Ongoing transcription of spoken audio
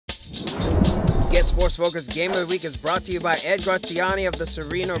Sports Focus Game of the Week is brought to you by Ed Graziani of the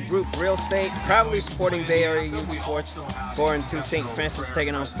Sereno Group Real Estate, proudly supporting Bay Area youth sports. 4-2 St. Francis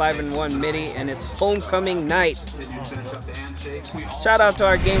taking on 5-1 Mitty, and it's homecoming night. Shout out to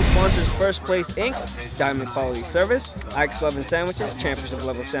our game sponsors, First Place Inc., Diamond Quality Service, Ike's Lovin' Sandwiches, championship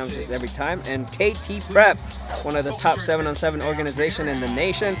level sandwiches every time, and KT Prep, one of the top 7-on-7 organization in the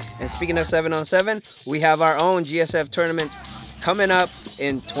nation. And speaking of 7-on-7, we have our own GSF tournament coming up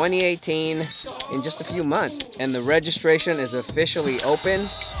in 2018 in just a few months, and the registration is officially open.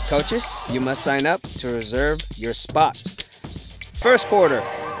 Coaches, you must sign up to reserve your spots. First quarter,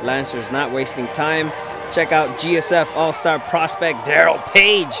 Lancers not wasting time. Check out GSF All-Star prospect Darrell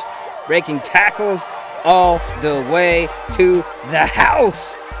Page breaking tackles all the way to the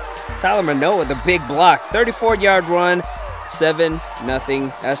house. Tyler Minot with a big block, 34-yard run, 7-0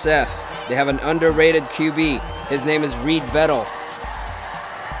 SF. They have an underrated QB. His name is Reed Vettel,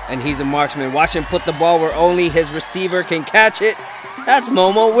 and he's a marksman. Watch him put the ball where only his receiver can catch it. That's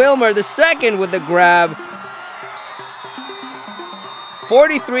Momo Wilmer, the second, with the grab.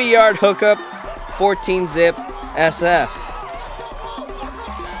 43-yard hookup, 14-zip SF.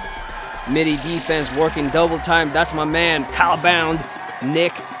 Mitty defense working double time. That's my man, Kyle Bound,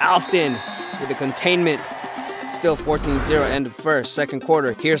 Nick Alfton with the containment. Still 14-0, end of first. Second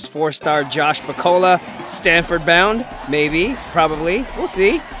quarter, here's 4-star Josh Picola. Stanford bound, maybe, probably, we'll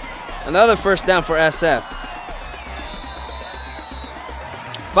see. Another first down for SF.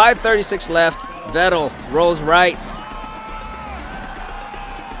 5:36 left, Vettel rolls right.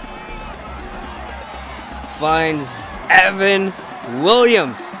 Finds Evan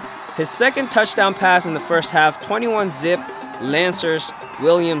Williams. His second touchdown pass in the first half, 21-zip, Lancers.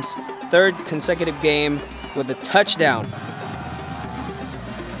 Williams' third consecutive game with a touchdown.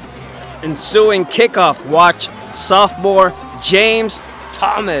 Ensuing kickoff, watch sophomore James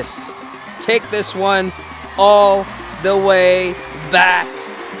Thomas take this one all the way back.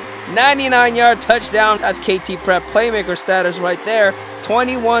 99-yard touchdown. That's KT Prep playmaker status right there.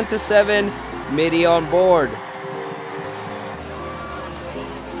 21-7, Mitty on board.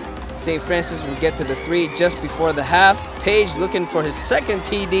 St. Francis will get to the 3 just before the half. Page looking for his second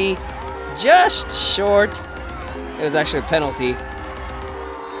TD. Just short. It was actually a penalty.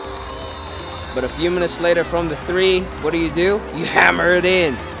 But a few minutes later from the 3, what do? You hammer it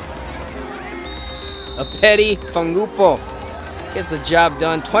in. Opeti Fangupo gets the job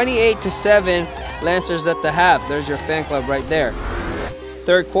done. 28-7, Lancers at the half. There's your fan club right there.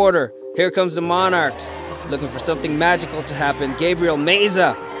 Third quarter, here comes the Monarchs. Looking for something magical to happen. Gabriel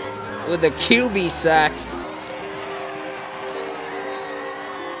Meza with a QB sack.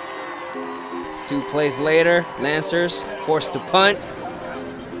 2 plays later, Lancers forced to punt.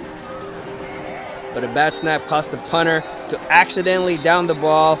 But a bad snap cost the punter to accidentally down the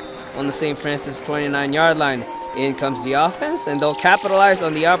ball on the St. Francis 29-yard line. In comes the offense, and they'll capitalize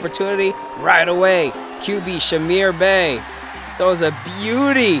on the opportunity right away. QB Shamir Bey throws a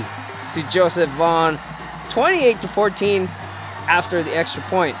beauty to Joseph Vaughn. 28-14 after the extra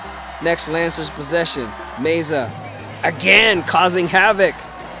point. Next Lancers possession. Meza again causing havoc.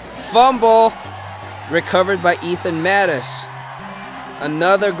 Fumble recovered by Ethan Mattis.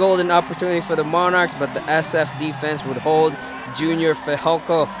 Another golden opportunity for the Monarchs, but the SF defense would hold. Junior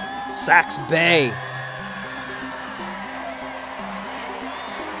Feholko sacks Bay.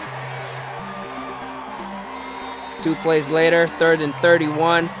 Two plays later, 3rd and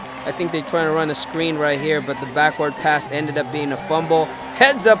 31. I think they're trying to run a screen right here, but the backward pass ended up being a fumble.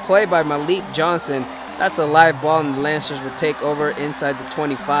 Heads up play by Malik Johnson. That's a live ball, and the Lancers would take over inside the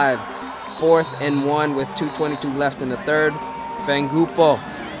 25. 4th and 1 with 2:22 left in the third. Fangupo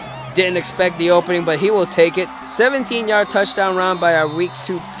didn't expect the opening, but he will take it. 17-yard touchdown run by our Week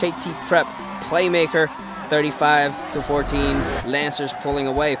 2 KT Prep playmaker. 35-14, Lancers pulling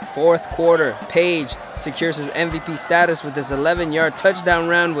away. Fourth quarter, Page secures his MVP status with his 11-yard touchdown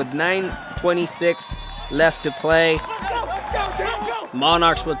run with 9:26 left to play.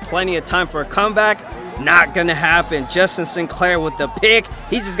 Monarchs with plenty of time for a comeback. Not gonna happen. Justin Sinclair with the pick.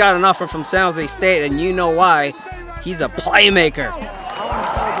 He just got an offer from San Jose State, and you know why. He's a playmaker.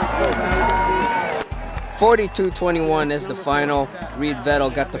 42-21 is the final. Reed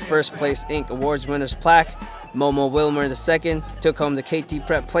Vettel got the First Place Inc. Awards winner's plaque. Momo Wilmer II took home the KT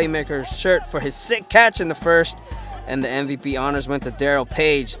Prep Playmaker shirt for his sick catch in the first. And the MVP honors went to Darrell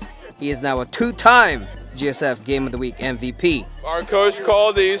Page. He is now a 2-time GSF Game of the Week MVP. Our coach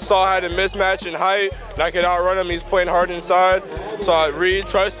called, he saw I had a mismatch in height, and I could outrun him. He's playing hard inside. So I really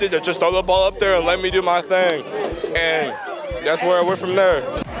trusted to just throw the ball up there and let me do my thing. And that's where I went from there.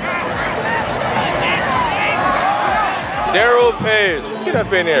 Darrell Page, get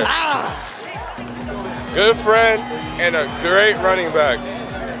up in here. good friend, and a great running back.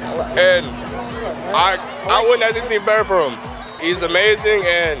 And I wouldn't have anything better for him. He's amazing,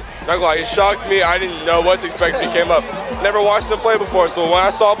 and not gonna lie, he shocked me. I didn't know what to expect when he came up. Never watched him play before, so when I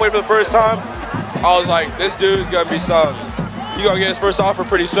saw him play for the first time, I was like, this dude's gonna be something. He's gonna get his first offer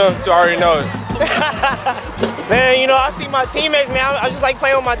pretty soon, so I already know it. Man, you know, I see my teammates, man. I just like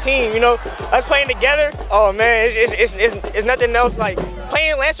playing with my team, you know. Us playing together, oh man, it's nothing else. Like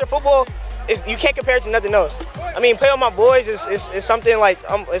playing Lancer football, you can't compare it to nothing else. I mean, playing with my boys is something like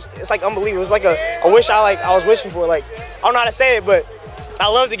it's like unbelievable. It's like a wish I was wishing for. Like I don't know how to say it, but I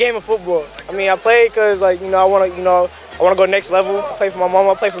love the game of football. I mean, I play because like I want to go next level. I play for my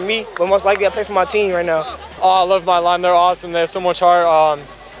mama, I play for me, but most likely I play for my team right now. Oh, I love my line. They're awesome. They have so much heart.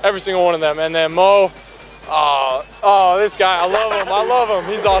 Every single one of them. And then Mo, this guy, I love him. I love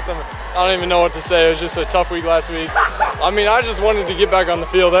him. He's awesome. I don't even know what to say. It was just a tough week last week. I mean, I just wanted to get back on the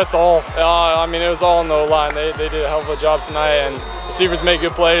field. That's all. I mean, it was all on the line. They did a hell of a job tonight, and receivers made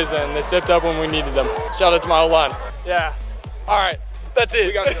good plays, and they stepped up when we needed them. Shout out to my O-line. Yeah. All right. That's it.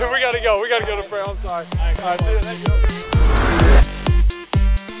 We gotta go. We gotta go to prayer. I'm sorry. All right. See you. Thank you.